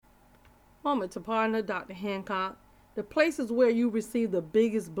Moment to partner, Dr. Hancock. The places where you receive the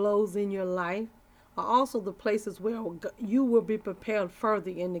biggest blows in your life are also the places where you will be prepared further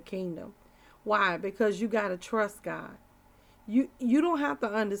in the kingdom. Why? Because you got to trust God. You don't have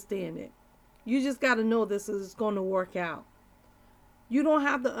to understand it. You just got to know this is going to work out. You don't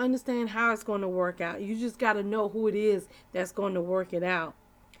have to understand how it's going to work out. You just got to know who it is that's going to work it out.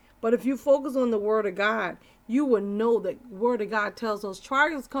 But if you focus on the Word of God, you will know that Word of God tells us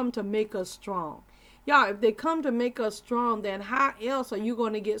trials come to make us strong. Y'all, if they come to make us strong, then how else are you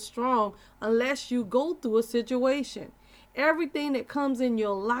going to get strong unless you go through a situation? Everything that comes in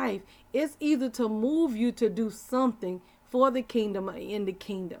your life is either to move you to do something for the kingdom or in the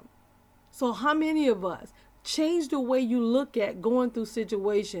kingdom. So how many of us change the way you look at going through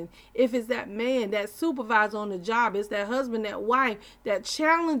situations? If it's that man, that supervisor on the job, it's that husband, that wife that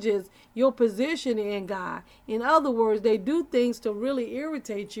challenges your position in God. In other words, they do things to really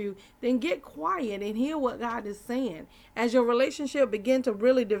irritate you, then get quiet and hear what God is saying. As your relationship begin to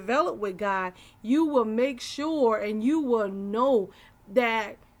really develop with God, you will make sure and you will know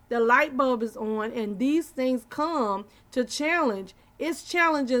that the light bulb is on and these things come to challenge. It's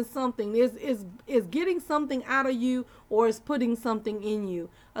challenging something. It's getting something out of you, or it's putting something in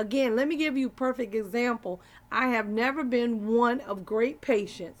you. Again, let me give you a perfect example. I have never been one of great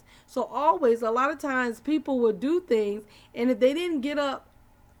patience. So always, a lot of times people will do things, and if they didn't get up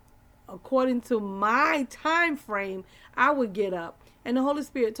according to my time frame, I would get up. And the Holy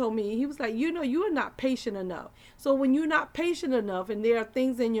Spirit told me, he was like, you are not patient enough. So when you're not patient enough, and there are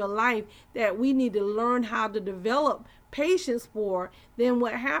things in your life that we need to learn how to develop patience for, then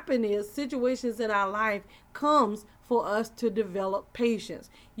what happened is situations in our life comes for us to develop patience.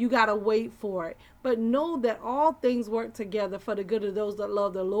 You got to wait for it. But know that all things work together for the good of those that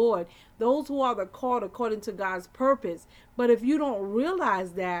love the Lord, those who are the called according to God's purpose. But if you don't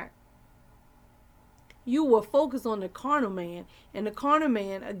realize that, you will focus on the carnal man, and the carnal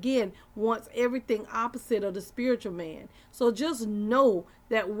man again wants everything opposite of the spiritual man. So just know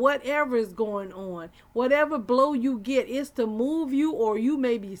that whatever is going on, whatever blow you get, is to move you, or you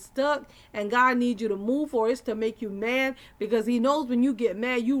may be stuck and God needs you to move, or it's to make you mad, because he knows when you get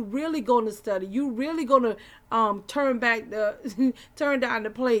mad, you really going to study, you really going to turn down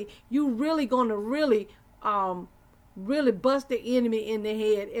the plate, you really going to really bust the enemy in the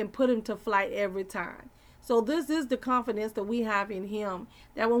head and put him to flight every time. So this is the confidence that we have in him,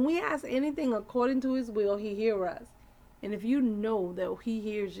 that when we ask anything according to his will, he hears us. And if you know that he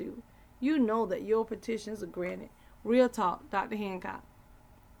hears you, you know that your petitions are granted. Real talk, Dr. Hancock.